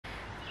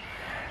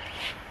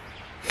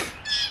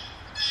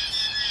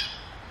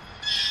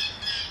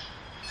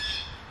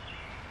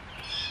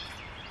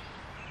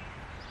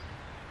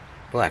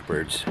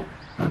blackbirds.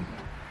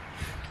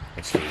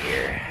 Let's see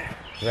here.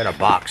 We got a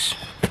box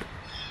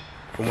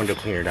from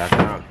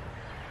windowcleaner.com.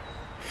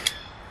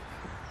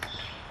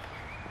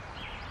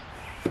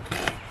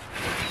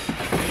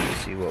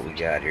 Let's see what we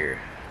got here.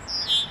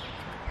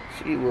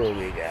 See what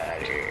we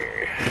got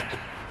here.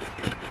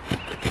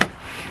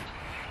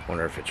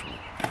 Wonder if it's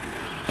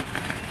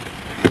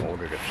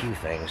ordered a few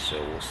things,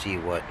 so we'll see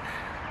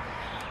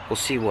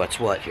what's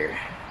what here.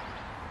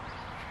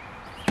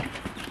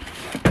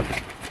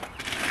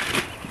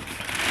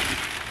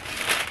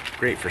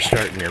 Great for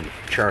starting your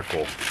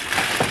charcoal.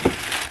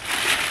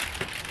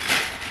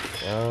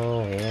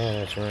 Oh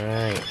yeah, that's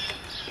right.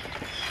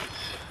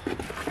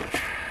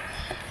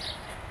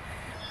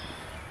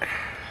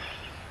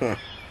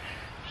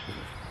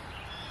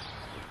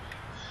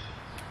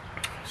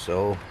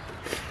 So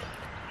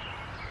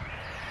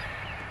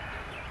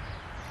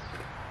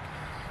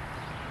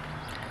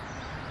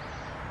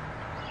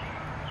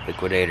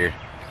Liquidator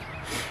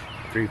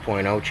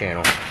 3.0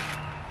 channel,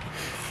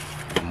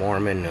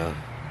 Moerman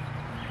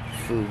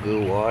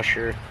Fugu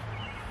washer,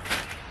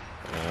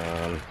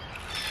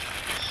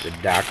 the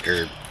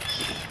Dr.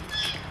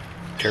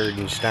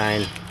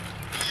 Turdenstein,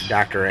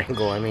 Dr.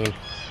 Angle, I mean.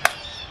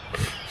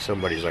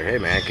 Somebody's like, hey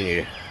man, can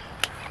you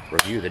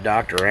review the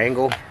Dr.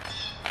 Angle?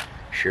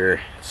 Sure,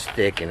 it's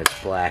thick and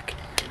it's black.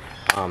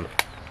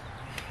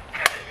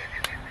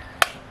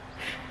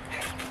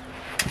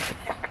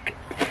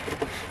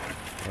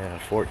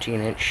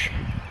 14-inch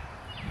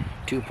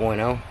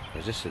 2.0.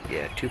 Is this a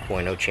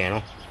 2.0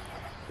 channel?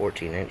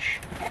 14-inch.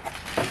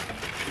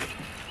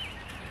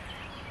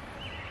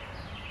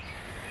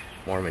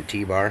 Moerman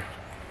T-bar.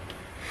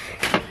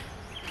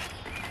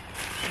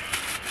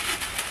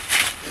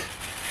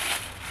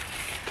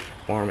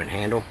 Moerman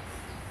handle.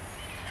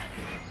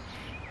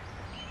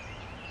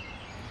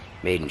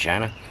 Made in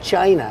China.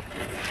 China.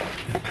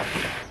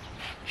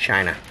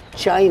 China.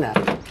 China.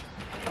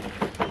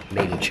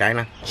 Made in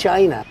China.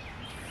 China.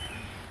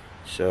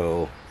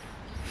 So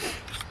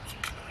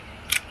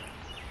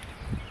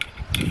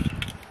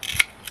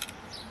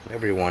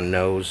everyone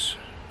knows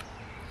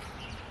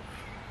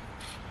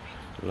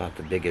I'm not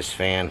the biggest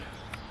fan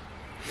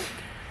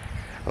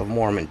of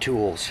Moerman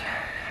tools.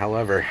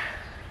 However,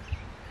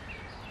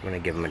 I'm gonna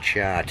give them a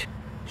shot.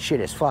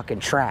 Shit is fucking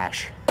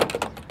trash.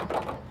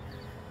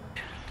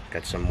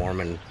 Got some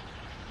Moerman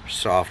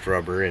soft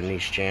rubber in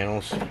these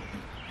channels.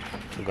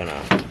 I'm going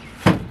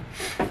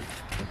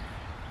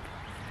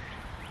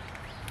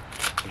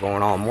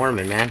all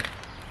Moerman, man.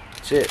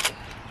 That's it.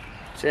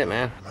 That's it,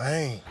 man.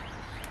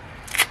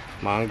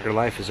 My Unger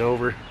life is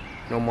over.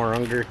 No more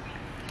Unger.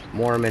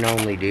 Moerman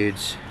only,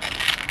 dudes.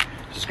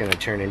 This is gonna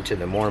turn into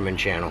the Moerman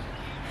channel,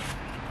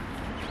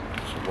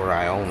 where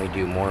I only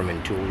do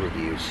Moerman tool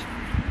reviews.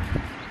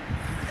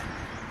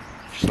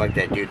 Just like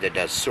that dude that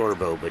does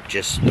Sorbo, but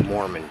just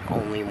Moerman,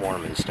 only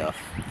Moerman stuff.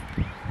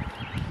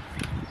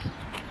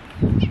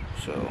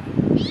 So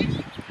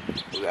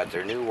we got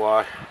their new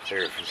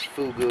their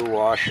Fugu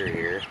washer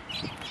here,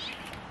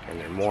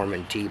 and their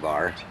Moerman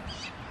T-bar.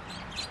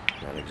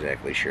 Not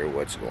exactly sure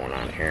what's going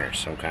on here.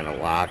 Some kind of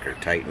lock or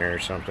tightener or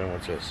something.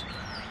 What's this?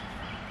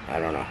 I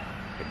don't know.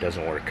 It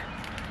doesn't work.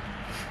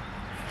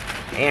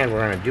 And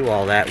we're gonna do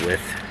all that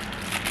with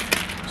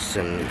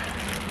some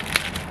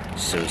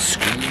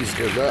Squeeze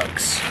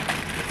Deluxe.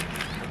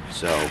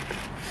 So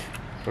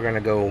we're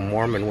gonna go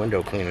Moerman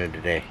window cleaner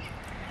today.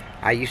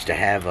 I used to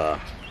have a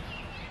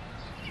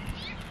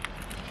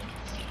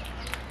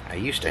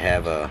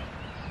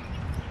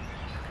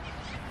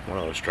one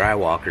of those dry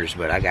walkers,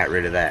 but I got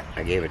rid of that.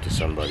 I gave it to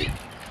somebody.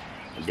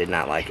 I did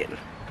not like it.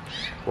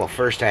 Well,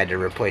 first I had to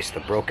replace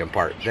the broken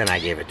part, then I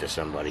gave it to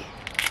somebody.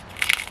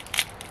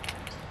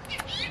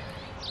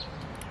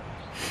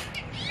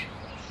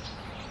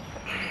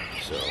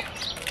 So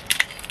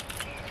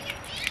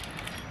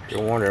if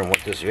you're wondering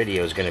what this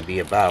video is going to be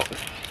about,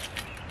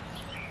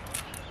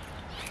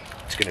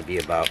 it's going to be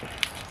about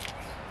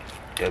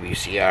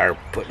WCR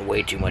putting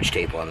way too much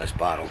tape on this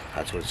bottle.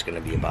 That's what it's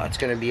going to be about. It's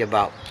going to be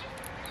about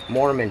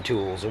Moerman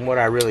tools and what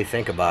I really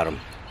think about them.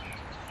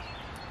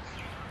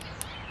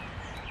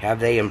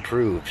 Have they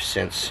improved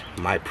since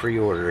my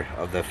pre-order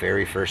of the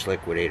very first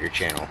Liquidator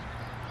channel?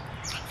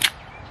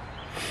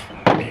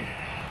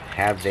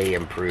 Have they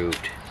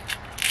improved?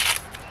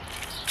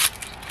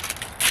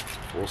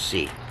 We'll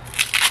see.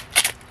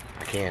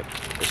 I can't.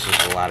 This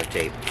is a lot of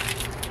tape.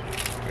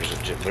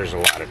 There's a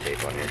lot of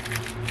tape on here.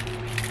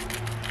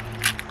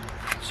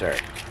 Sorry.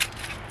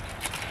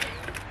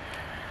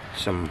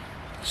 Some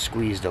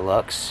Squeeze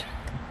Deluxe,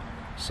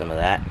 some of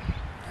that.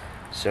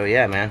 So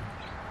yeah, man,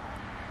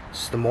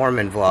 it's the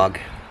Moerman vlog.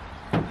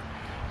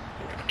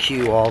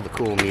 Cue all the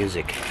cool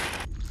music.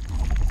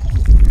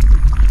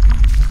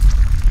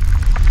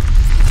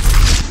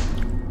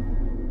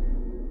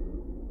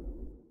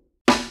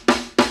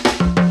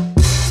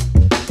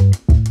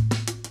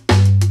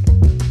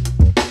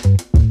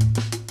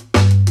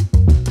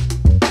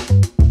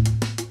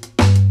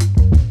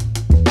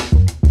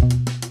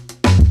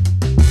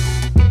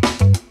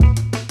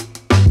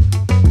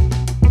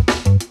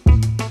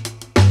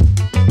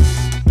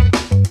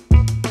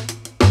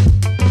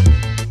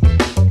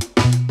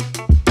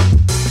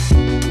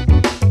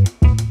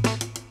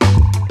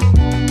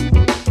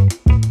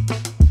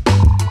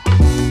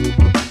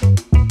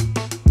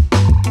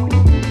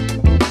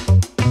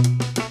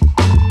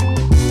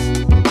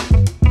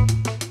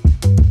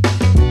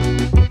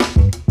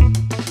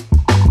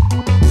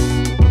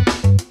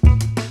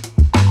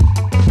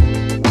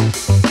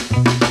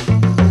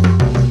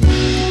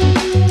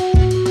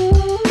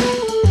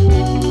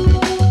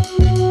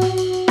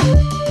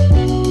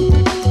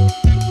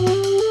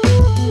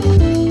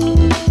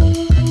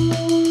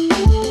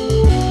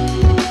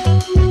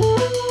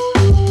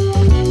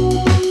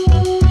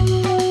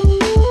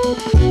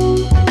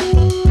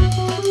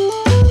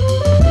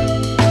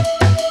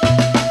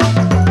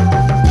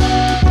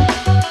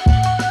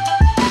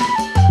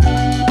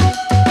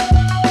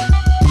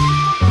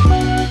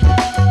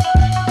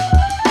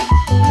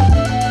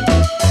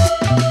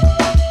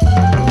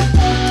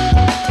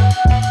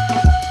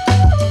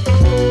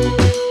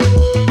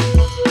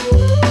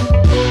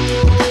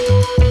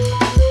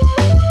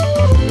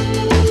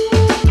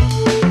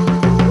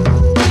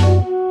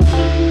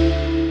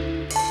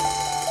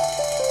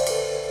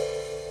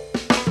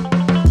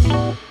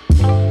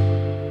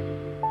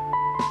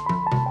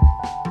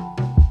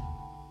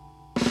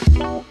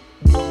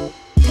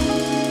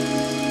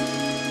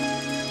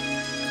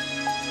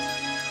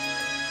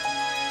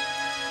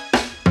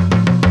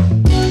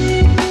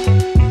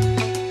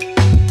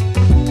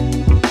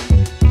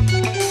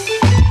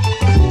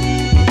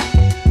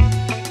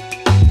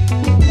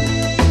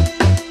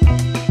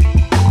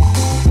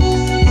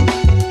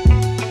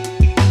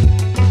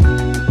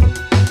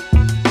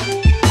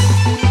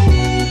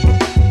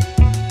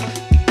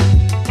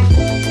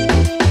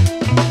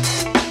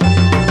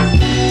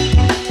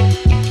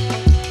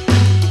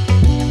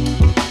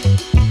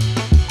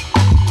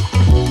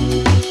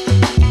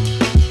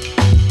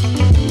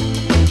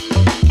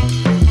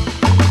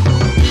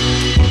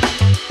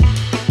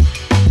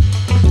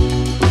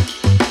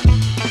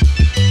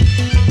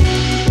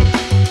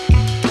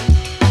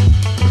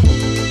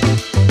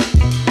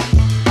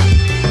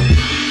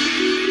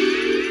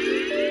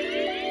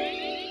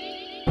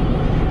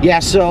 Yeah,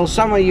 so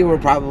some of you were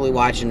probably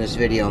watching this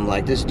video and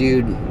like, this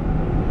dude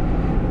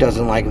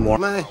doesn't like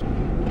Moerman.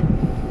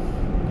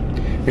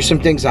 There's some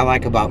things I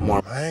like about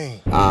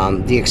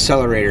Moerman. The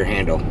accelerator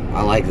handle,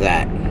 I like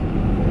that.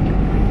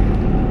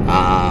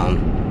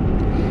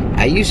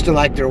 I used to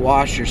like their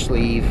washer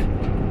sleeve,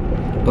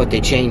 but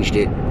they changed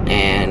it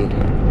and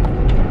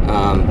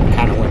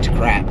kind of went to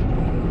crap.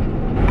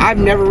 I've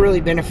never really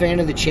been a fan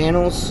of the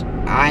channels.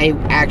 I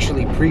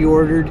actually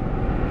pre-ordered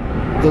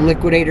the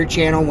Liquidator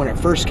channel when it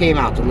first came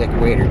out, the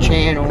Liquidator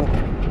channel.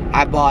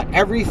 I bought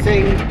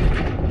everything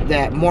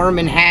that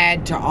Moerman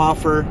had to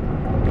offer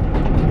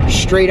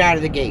straight out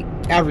of the gate.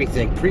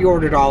 Everything.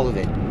 Pre-ordered all of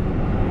it.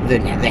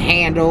 The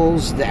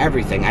handles, the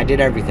everything. I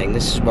did everything.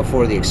 This is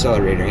before the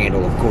accelerator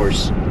handle, of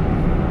course.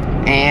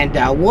 And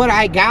what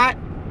I got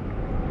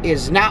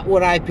is not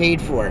what I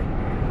paid for.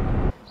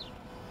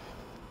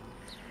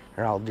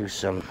 Or I'll do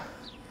some,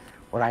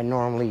 what I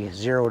normally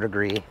 0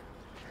 degree.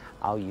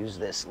 I'll use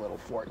this little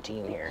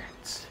 14 here.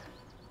 It's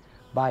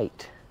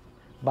bite,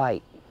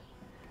 bite,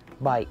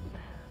 bite,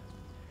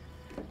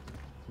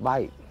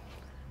 bite,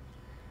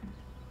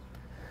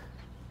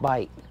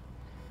 bite,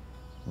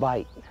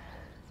 bite.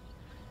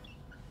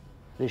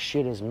 This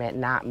shit is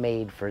not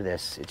made for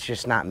this. It's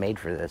just not made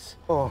for this.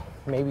 Oh,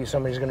 maybe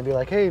somebody's gonna be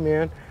like, hey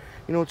man,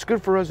 you know, it's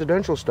good for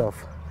residential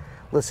stuff.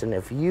 Listen,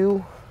 if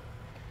you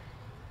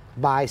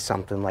buy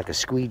something like a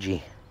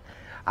squeegee,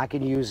 I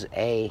can use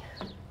a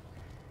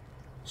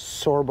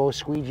Sorbo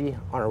squeegee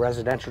on a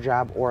residential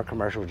job or a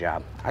commercial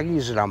job. I can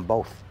use it on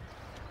both,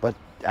 but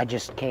I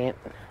just can't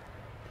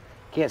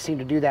seem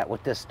to do that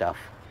with this stuff.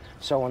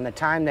 So in the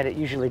time that it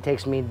usually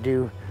takes me to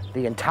do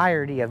the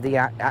entirety of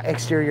the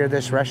exterior of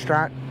this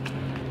restaurant,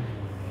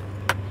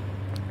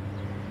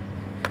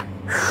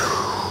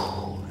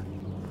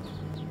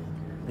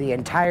 the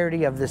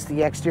entirety of this,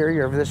 the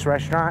exterior of this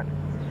restaurant,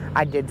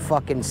 I did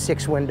fucking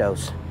 6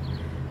 windows.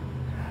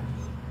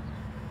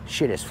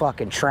 Shit is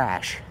fucking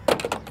trash.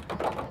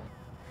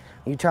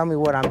 You tell me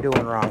what I'm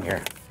doing wrong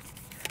here.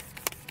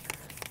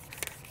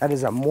 That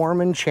is a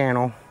Moerman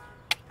channel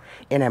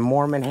and a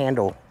Moerman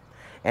handle,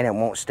 and it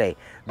won't stay.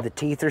 The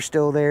teeth are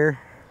still there.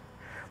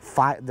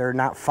 They're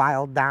not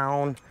filed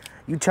down.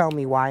 You tell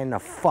me why in the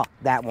fuck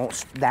that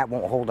won't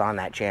hold on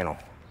that channel.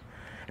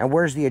 And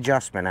where's the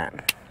adjustment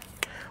at?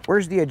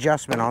 Where's the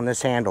adjustment on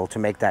this handle to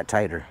make that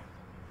tighter?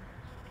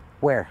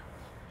 Where?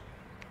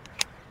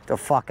 The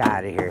fuck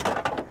out of here.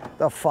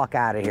 The fuck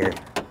out of here.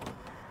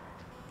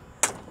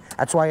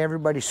 That's why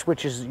everybody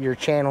switches your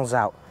channels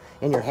out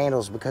in your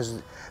handles,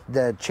 because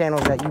the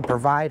channels that you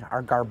provide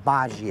are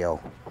garbaggio.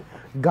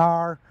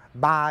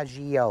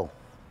 Garbaggio.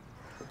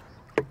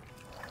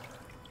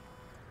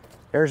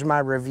 There's my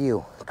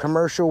review.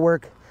 Commercial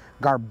work,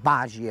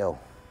 garbaggio.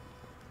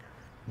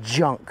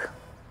 Junk.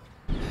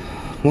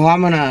 Well,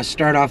 I'm gonna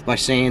start off by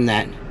saying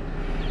that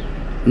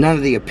none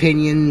of the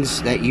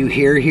opinions that you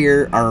hear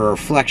here are a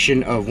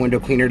reflection of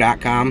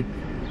windowcleaner.com.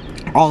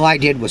 All I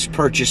did was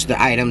purchase the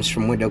items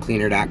from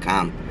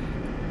windowcleaner.com.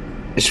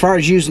 As far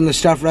as using the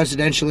stuff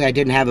residentially, I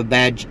didn't have a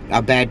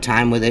bad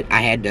time with it.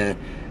 I had to,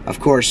 of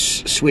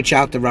course, switch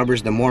out the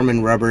rubbers. The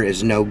Moerman rubber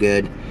is no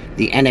good.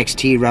 The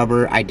NXT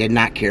rubber, I did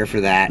not care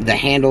for that. The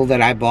handle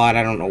that I bought,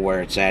 I don't know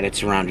where it's at.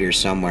 It's around here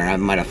somewhere. I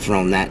might have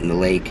thrown that in the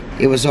lake.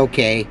 It was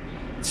okay.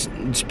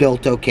 It's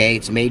built okay.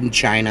 It's made in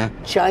China.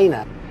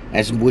 China.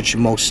 As which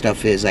most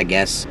stuff is, I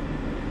guess.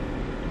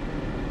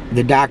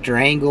 The Dr.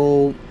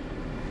 Angle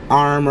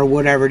arm or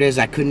whatever it is,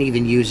 I couldn't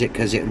even use it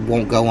because it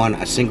won't go on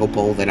a single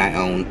pole that I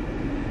own.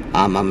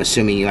 I'm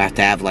assuming you have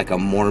to have like a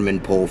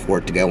Moerman pole for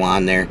it to go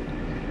on there.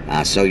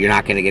 So you're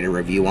not going to get a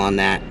review on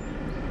that.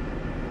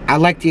 I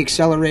like the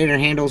accelerator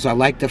handles. I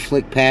like the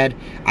flick pad.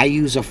 I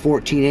use a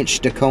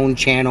 14-inch Stacone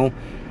channel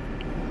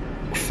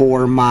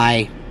for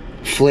my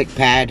flick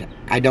pad.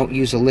 I don't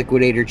use a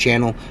Liquidator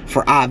channel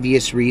for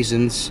obvious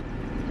reasons.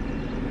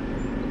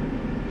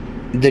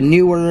 The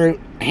newer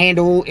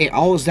handle,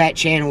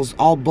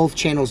 both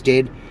channels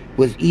did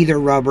with either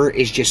rubber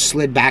is just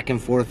slid back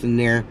and forth in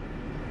there.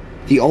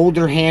 The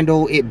older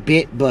handle, it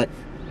bit,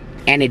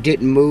 and it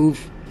didn't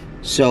move.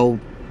 So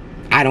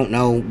I don't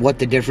know what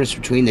the difference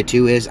between the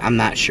two is. I'm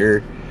not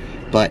sure,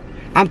 but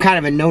I'm kind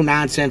of a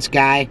no-nonsense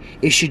guy.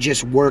 It should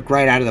just work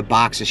right out of the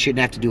box. I shouldn't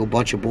have to do a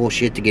bunch of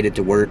bullshit to get it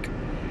to work.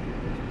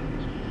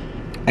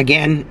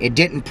 Again, it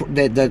didn't.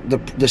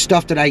 The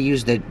stuff that I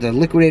used, the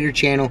Liquidator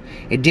channel,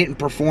 it didn't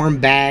perform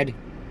bad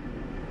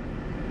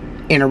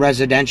in a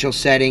residential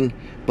setting.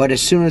 But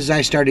as soon as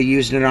I started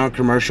using it on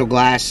commercial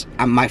glass,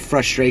 my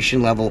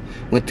frustration level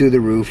went through the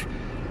roof.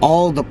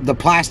 All the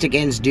plastic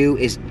ends do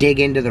is dig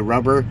into the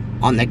rubber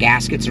on the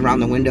gaskets around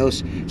the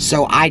windows.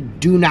 So I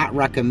do not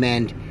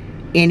recommend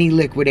any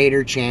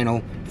Liquidator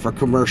channel for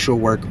commercial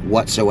work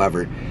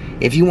whatsoever.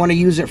 If you want to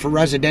use it for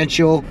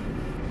residential,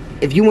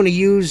 if you want to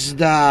use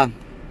the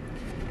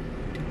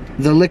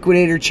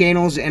Liquidator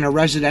channels in a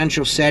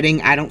residential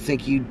setting, I don't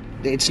think you're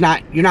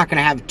not going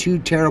to have too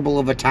terrible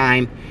of a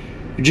time.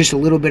 Just a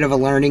little bit of a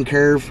learning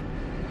curve.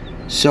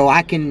 So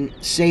I can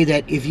say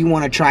that if you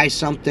want to try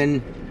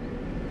something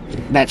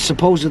that's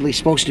supposedly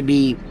supposed to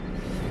be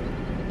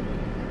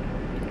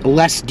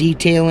less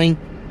detailing,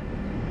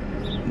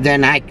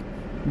 then I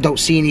don't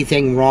see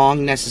anything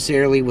wrong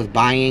necessarily with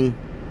buying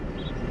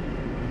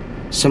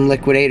some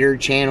liquidator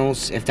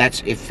channels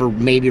if for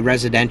maybe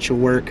residential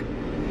work.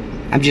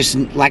 I'm just,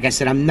 like I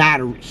said, I'm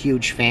not a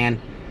huge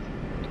fan.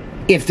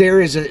 If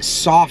there is a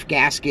soft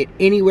gasket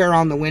anywhere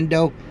on the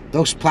window,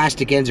 those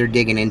plastic ends are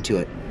digging into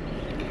it.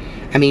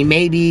 I mean,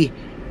 maybe,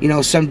 you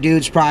know, some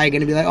dude's probably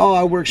going to be like,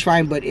 oh, it works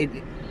fine, but it,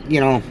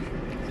 you know,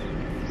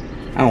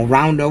 I don't know,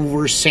 round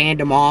over, sand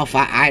them off,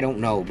 I don't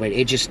know, but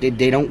it just, they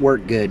don't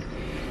work good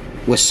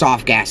with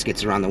soft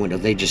gaskets around the window.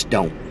 They just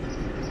don't.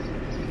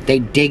 They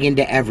dig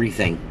into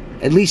everything,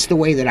 at least the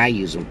way that I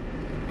use them.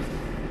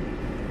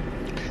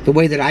 The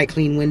way that I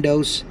clean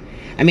windows.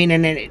 I mean,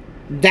 and then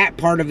that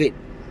part of it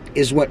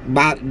is what,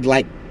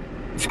 like,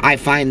 I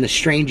find the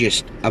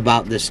strangest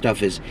about this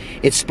stuff is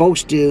it's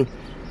supposed to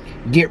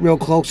get real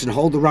close and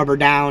hold the rubber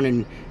down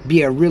and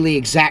be a really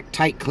exact,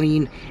 tight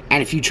clean,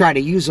 and if you try to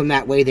use them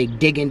that way, they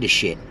dig into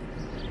shit.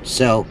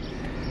 So,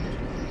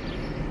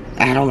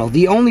 I don't know.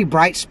 The only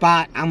bright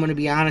spot, I'm going to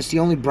be honest, the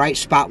only bright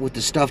spot with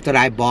the stuff that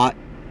I bought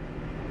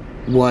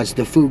was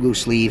the Fugu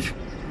sleeve.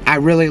 I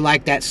really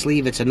like that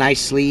sleeve. It's a nice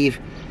sleeve.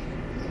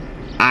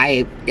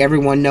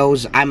 Everyone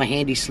knows I'm a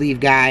handy sleeve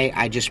guy.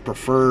 I just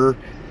prefer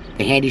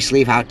the handy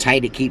sleeve, how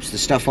tight it keeps the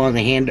stuff on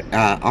the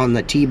on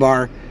the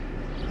T-bar.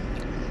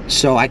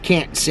 So I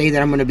can't say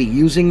that I'm going to be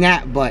using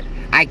that, but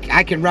I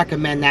can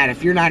recommend that.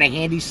 If you're not a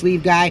handy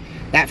sleeve guy,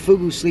 that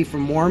Fugu sleeve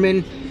from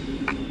Moerman,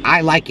 I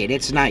like it.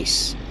 It's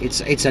nice.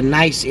 It's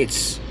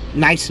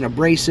nice and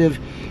abrasive.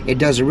 It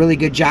does a really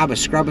good job of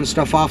scrubbing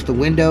stuff off the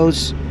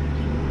windows.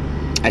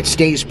 It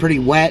stays pretty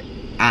wet.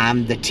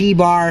 The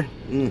T-bar,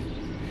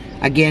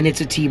 again,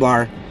 it's a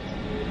T-bar.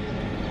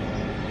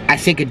 I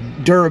think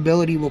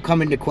durability will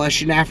come into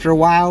question after a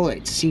while.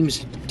 It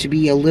seems to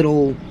be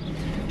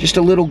just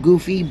a little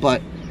goofy,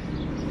 but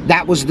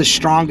that was the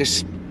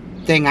strongest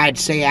thing I'd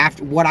say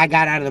after what I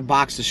got out of the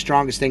box. The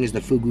strongest thing is the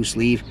Fugu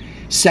sleeve.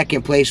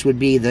 Second place would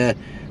be the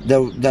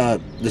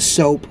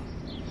soap.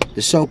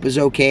 The soap is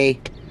okay,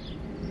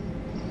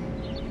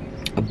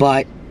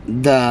 but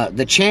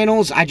the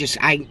channels,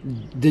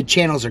 the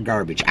channels are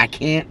garbage. I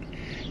can't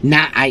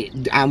not.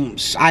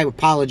 I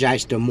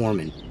apologize to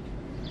Moerman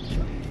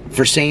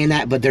for saying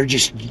that, but they're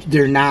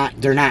not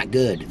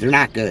good. They're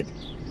not good.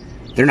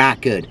 They're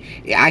not good.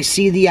 I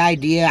see the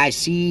idea. I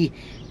see,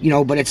 you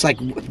know, but it's like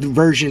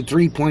version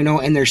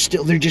 3.0, and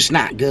they're just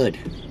not good.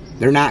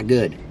 They're not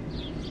good.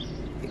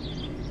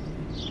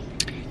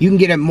 You can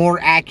get a more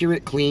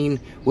accurate clean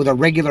with a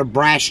regular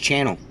brass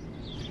channel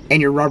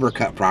and your rubber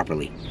cut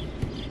properly.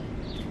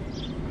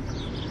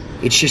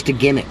 It's just a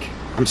gimmick.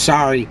 I'm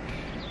sorry.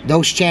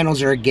 Those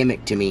channels are a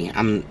gimmick to me.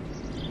 And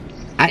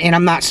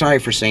I'm not sorry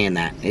for saying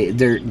that.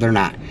 They're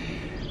not.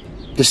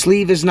 The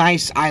sleeve is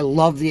nice. I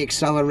love the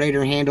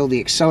accelerator handle. The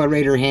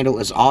accelerator handle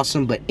is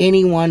awesome, but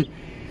anyone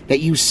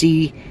that you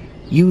see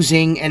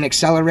using an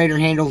accelerator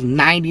handle,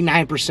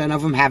 99%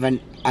 of them have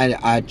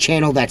a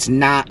channel that's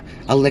not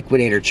a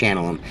liquidator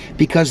channel,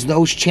 because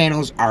those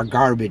channels are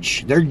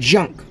garbage. They're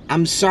junk.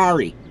 I'm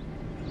sorry.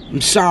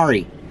 I'm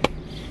sorry.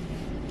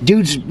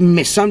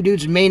 Some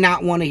dudes may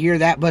not want to hear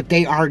that, but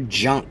they are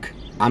junk.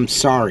 I'm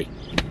sorry.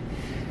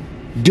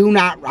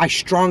 I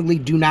strongly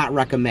do not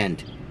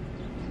recommend.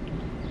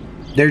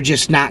 They're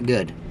just not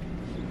good.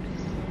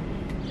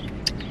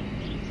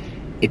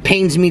 It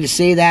pains me to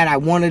say that. I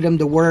wanted them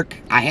to work.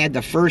 I had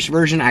the first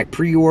version. I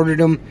pre-ordered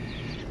them.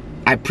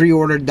 I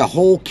pre-ordered the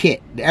whole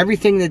kit.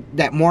 Everything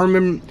that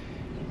Moerman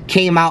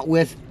came out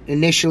with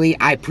initially,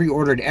 I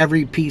pre-ordered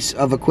every piece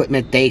of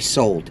equipment they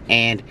sold,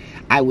 and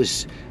I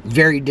was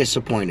very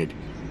disappointed.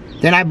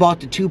 Then I bought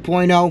the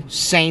 2.0,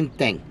 same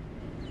thing.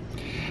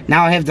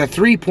 Now I have the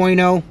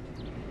 3.0.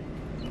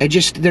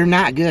 They're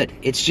not good.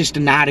 It's just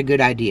not a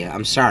good idea.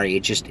 I'm sorry,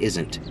 it just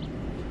isn't.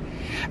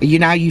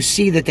 You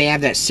see that they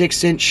have that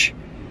 6-inch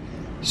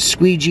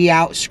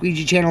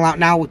squeegee channel out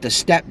now with the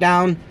step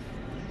down.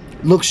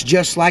 Looks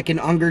just like an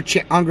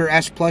Unger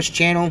S Plus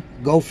channel.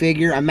 Go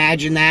figure.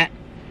 Imagine that.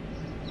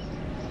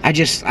 I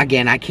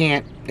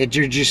can't.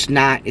 It's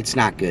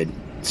not good.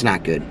 It's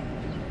not good.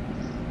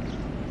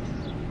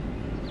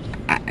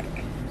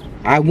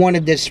 I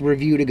wanted this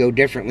review to go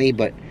differently,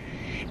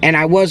 and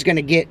I was going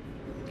to get,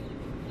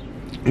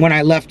 when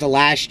I left the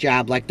last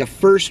job, like the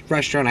first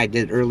restaurant I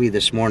did early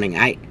this morning,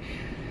 I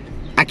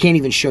can't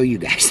even show you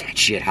guys that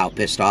shit, how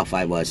pissed off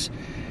I was.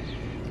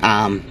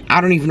 I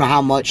don't even know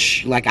how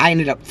much, like, I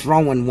ended up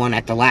throwing one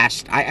at the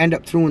last, I ended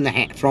up throwing the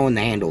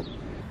handle.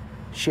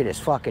 Shit is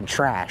fucking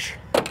trash.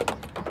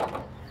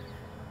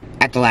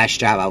 At the last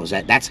job I was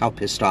at, that's how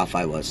pissed off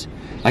I was.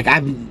 Like,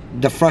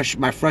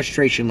 my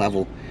frustration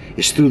level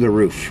is through the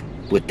roof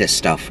with this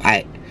stuff.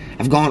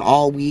 I've gone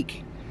all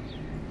week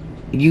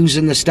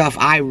using the stuff.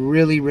 I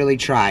really, really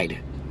tried.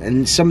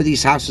 And some of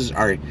these houses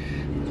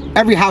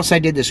every house I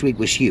did this week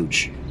was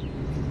huge.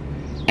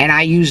 And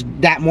I used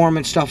that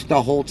Moerman stuff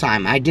the whole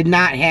time. I did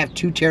not have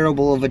too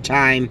terrible of a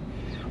time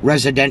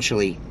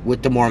residentially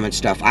with the Moerman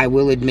stuff. I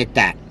will admit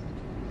that.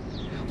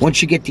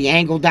 Once you get the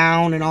angle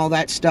down and all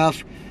that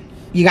stuff,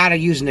 You got to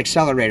use an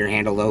accelerator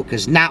handle though,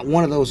 because not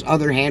one of those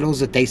other handles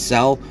that they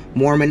sell,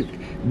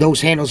 Moerman,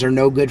 those handles are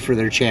no good for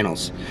their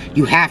channels.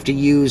 You have to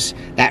use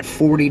that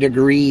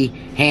 40-degree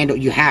handle.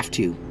 You have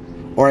to,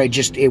 or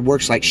it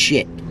works like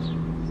shit.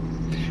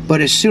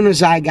 But as soon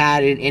as I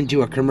got it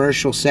into a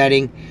commercial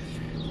setting,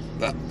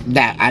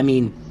 I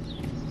mean,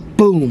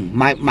 boom,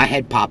 my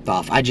head popped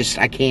off. I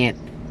can't.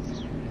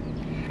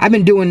 I've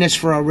been doing this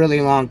for a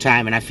really long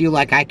time, and I feel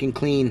like I can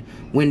clean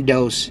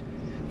windows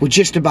with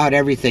just about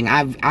everything.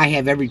 I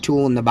have every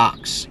tool in the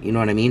box, you know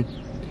what I mean?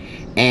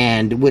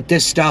 And with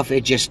this stuff,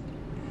 it's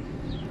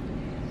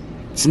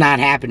not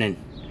happening.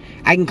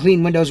 I can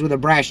clean windows with a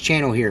brass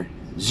channel here,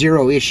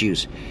 zero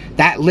issues.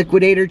 That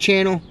liquidator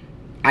channel,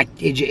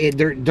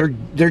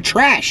 they're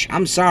trash.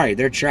 I'm sorry,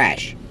 they're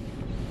trash.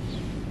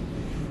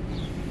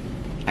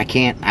 I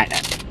can't.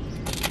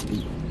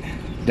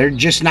 They're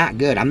just not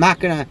good. I'm not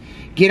gonna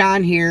get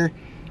on here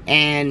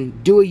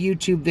and do a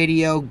YouTube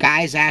video.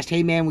 Guys asked,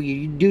 hey man, will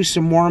you do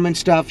some Moerman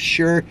stuff?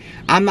 Sure.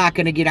 I'm not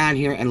going to get on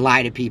here and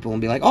lie to people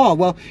and be like, oh,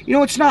 well, you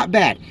know, it's not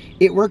bad.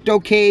 It worked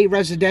okay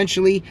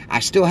residentially. I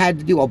still had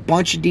to do a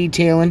bunch of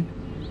detailing.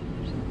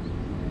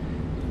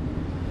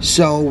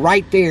 So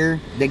right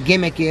there, the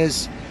gimmick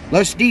is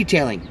less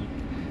detailing.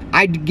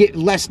 I get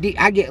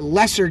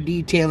lesser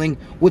detailing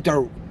with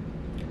our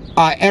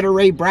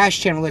Ettore brass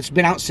channel that's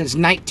been out since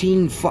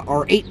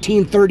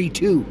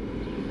 1832.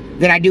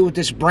 That I do with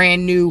this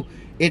brand new,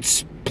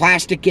 it's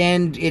plastic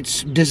end,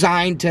 it's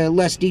designed to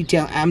less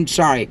detail. I'm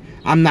sorry,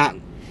 I'm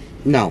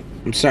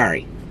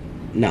sorry,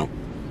 no.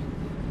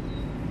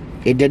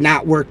 It did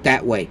not work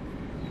that way.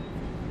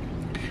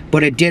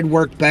 But it did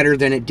work better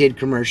than it did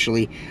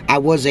commercially. I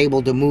was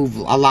able to move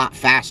a lot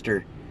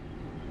faster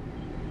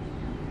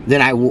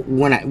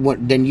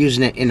than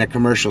using it in a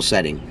commercial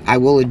setting. I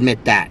will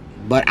admit that.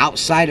 But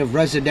outside of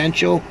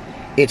residential,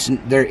 it's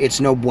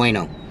no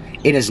bueno.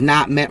 It is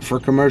not meant for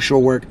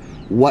commercial work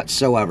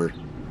whatsoever.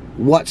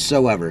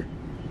 Whatsoever.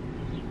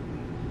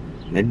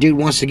 That dude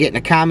wants to get in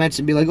the comments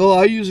and be like, oh,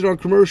 I use it on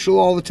commercial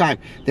all the time.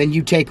 Then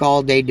you take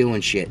all day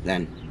doing shit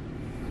then.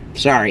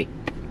 Sorry.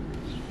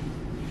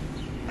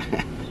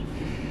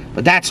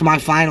 But that's my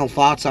final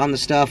thoughts on the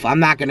stuff. I'm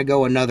not going to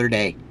go another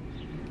day.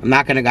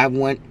 I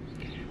went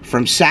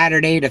from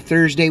Saturday to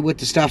Thursday with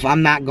the stuff.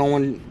 I'm not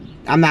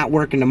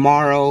working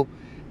tomorrow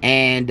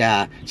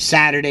and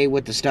Saturday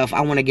with the stuff. I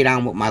want to get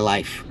on with my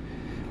life.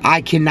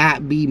 I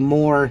cannot be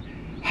more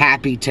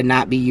happy to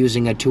not be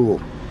using a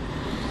tool.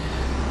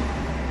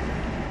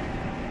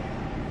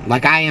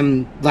 Like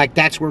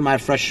that's where my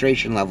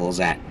frustration level is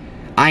at.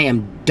 I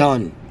am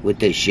done with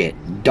this shit.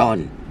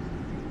 Done.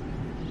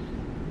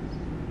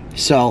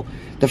 So,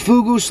 the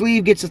Fugu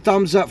sleeve gets a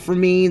thumbs up for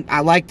me.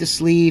 I like the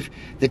sleeve.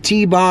 The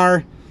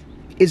T-bar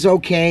is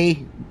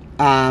okay.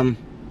 The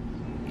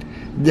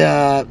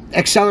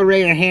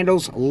accelerator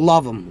handles,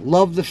 love them.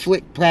 Love the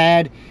flick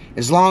pad,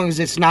 as long as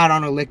it's not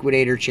on a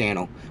liquidator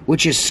channel,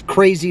 which is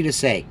crazy to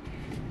say.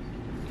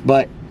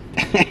 But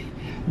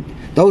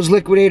those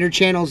liquidator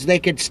channels, they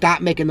could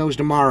stop making those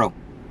tomorrow,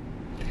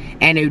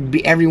 and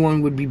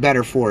everyone would be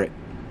better for it.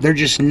 They're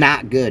just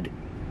not good.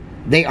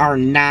 They are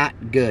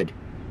not good.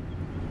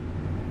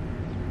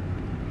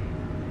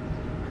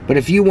 But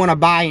if you want to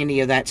buy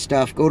any of that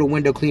stuff, go to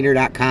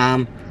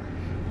windowcleaner.com,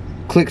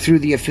 click through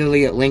the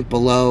affiliate link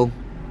below,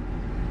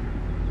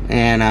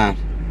 and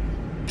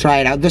try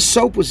it out. The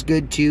soap was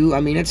good too.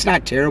 I mean, it's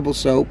not terrible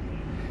soap.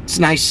 It's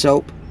nice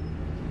soap.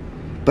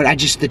 But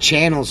the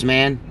channels,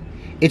 man.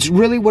 It's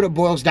really what it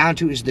boils down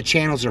to is the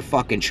channels are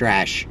fucking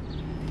trash.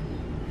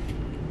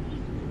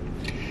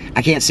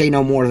 I can't say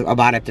no more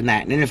about it than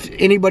that. And if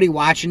anybody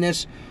watching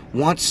this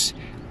wants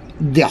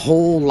the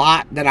whole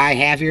lot that I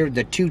have here,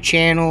 the 2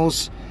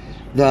 channels,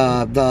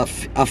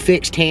 a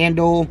fixed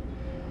handle,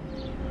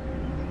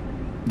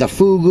 the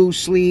Fugu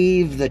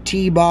sleeve, the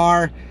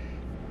T-bar,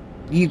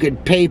 you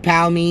could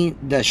PayPal me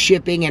the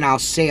shipping and I'll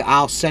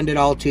send it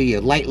all to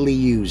you, lightly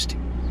used.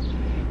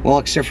 Well,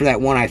 except for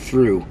that one I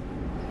threw.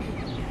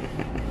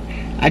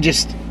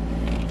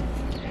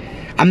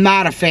 I'm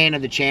not a fan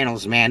of the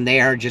channels, man. They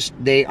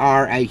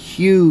are a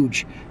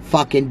huge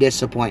fucking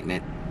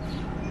disappointment.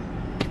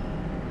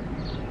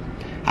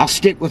 I'll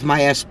stick with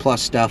my S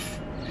Plus stuff.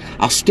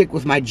 I'll stick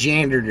with my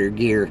janitor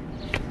gear.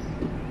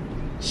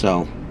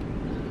 So,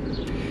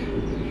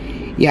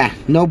 yeah,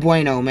 no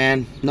bueno,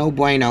 man. No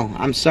bueno.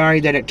 I'm sorry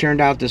that it turned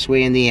out this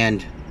way in the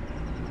end.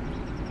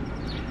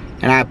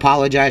 And I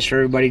apologize for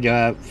everybody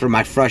for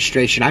my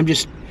frustration. I'm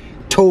just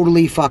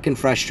totally fucking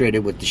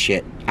frustrated with the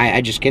shit.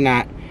 I just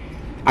cannot.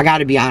 I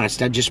gotta be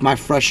honest. My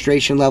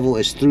frustration level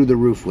is through the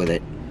roof with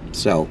it.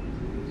 So,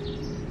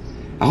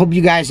 I hope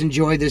you guys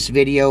enjoy this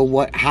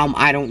video.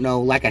 I don't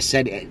know. Like I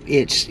said,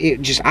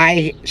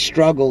 I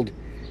struggled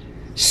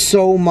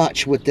so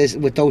much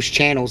with those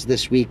channels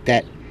this week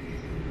that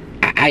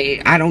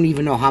I don't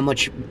even know how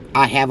much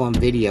I have on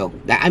video.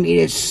 I mean,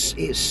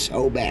 it's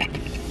so bad.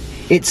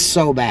 It's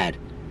so bad.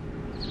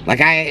 Like,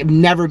 I have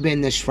never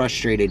been this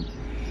frustrated.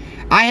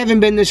 I haven't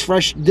been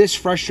this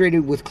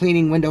frustrated with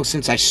cleaning windows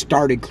since I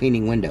started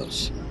cleaning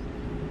windows.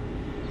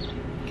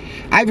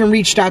 I even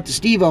reached out to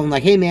Steve-O and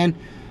like, hey man,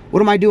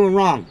 what am I doing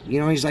wrong? You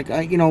know, he's like,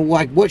 you know,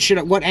 like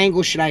what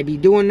angle should I be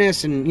doing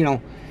this? And you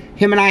know,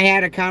 him and I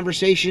had a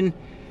conversation.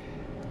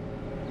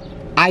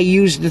 I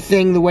used the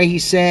thing the way he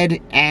said,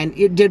 and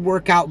it did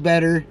work out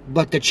better,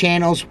 but the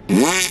channels,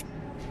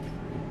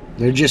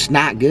 they're just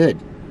not good.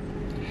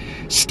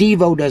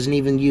 Steve-O doesn't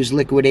even use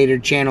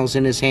liquidated channels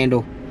in his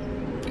handle.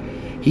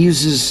 He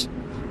uses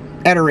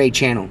Ettore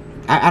channel.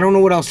 I don't know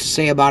what else to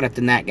say about it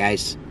than that,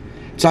 guys.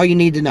 It's all you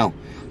need to know.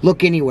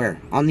 Look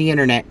anywhere on the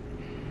internet.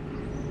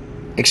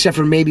 Except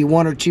for maybe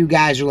 1 or 2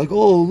 guys who are like,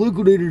 oh,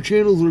 liquidator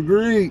channels are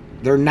great.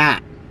 They're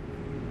not.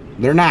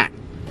 They're not.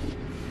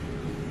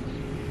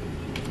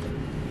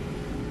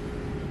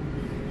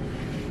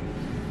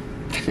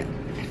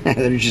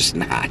 They're just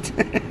not.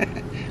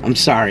 I'm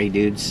sorry,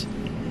 dudes.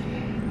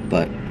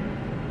 But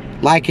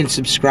like and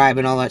subscribe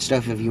and all that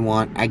stuff if you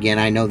want. Again,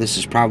 I know this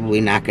is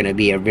probably not going to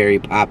be a very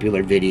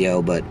popular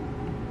video, but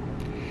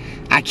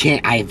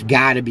I've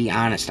got to be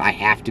honest. I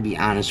have to be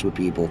honest with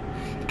people.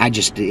 I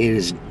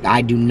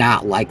do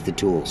not like the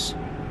tools.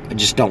 I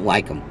just don't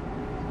like them.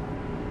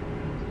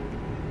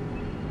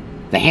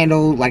 The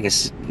handle,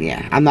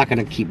 yeah, I'm not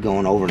going to keep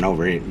going over and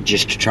over it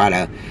just to try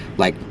to,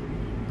 like,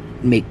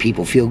 make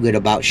people feel good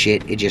about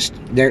shit.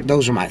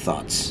 Those are my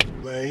thoughts.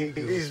 Man,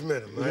 he's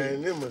minute,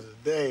 man. Them was the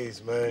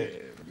days, man.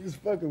 Just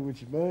fucking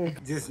with you, man.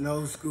 Just an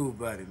old school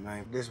buddy,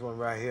 man. This one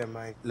right here,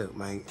 man. Look,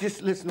 man,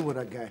 just listen to what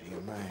I got here,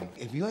 man.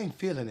 If you ain't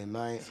feeling it,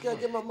 man, just gotta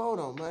get my mode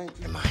on, man.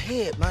 In my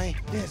head, man,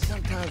 then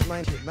sometimes,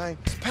 man,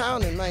 it's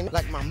pounding, man,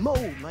 like my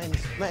mode, man.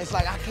 It's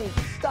like I can't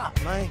stop,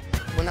 man.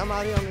 When I'm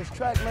out here on this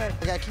track, man,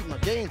 I gotta keep my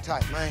game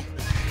tight, man.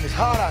 It's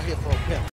hard out here for a pimp.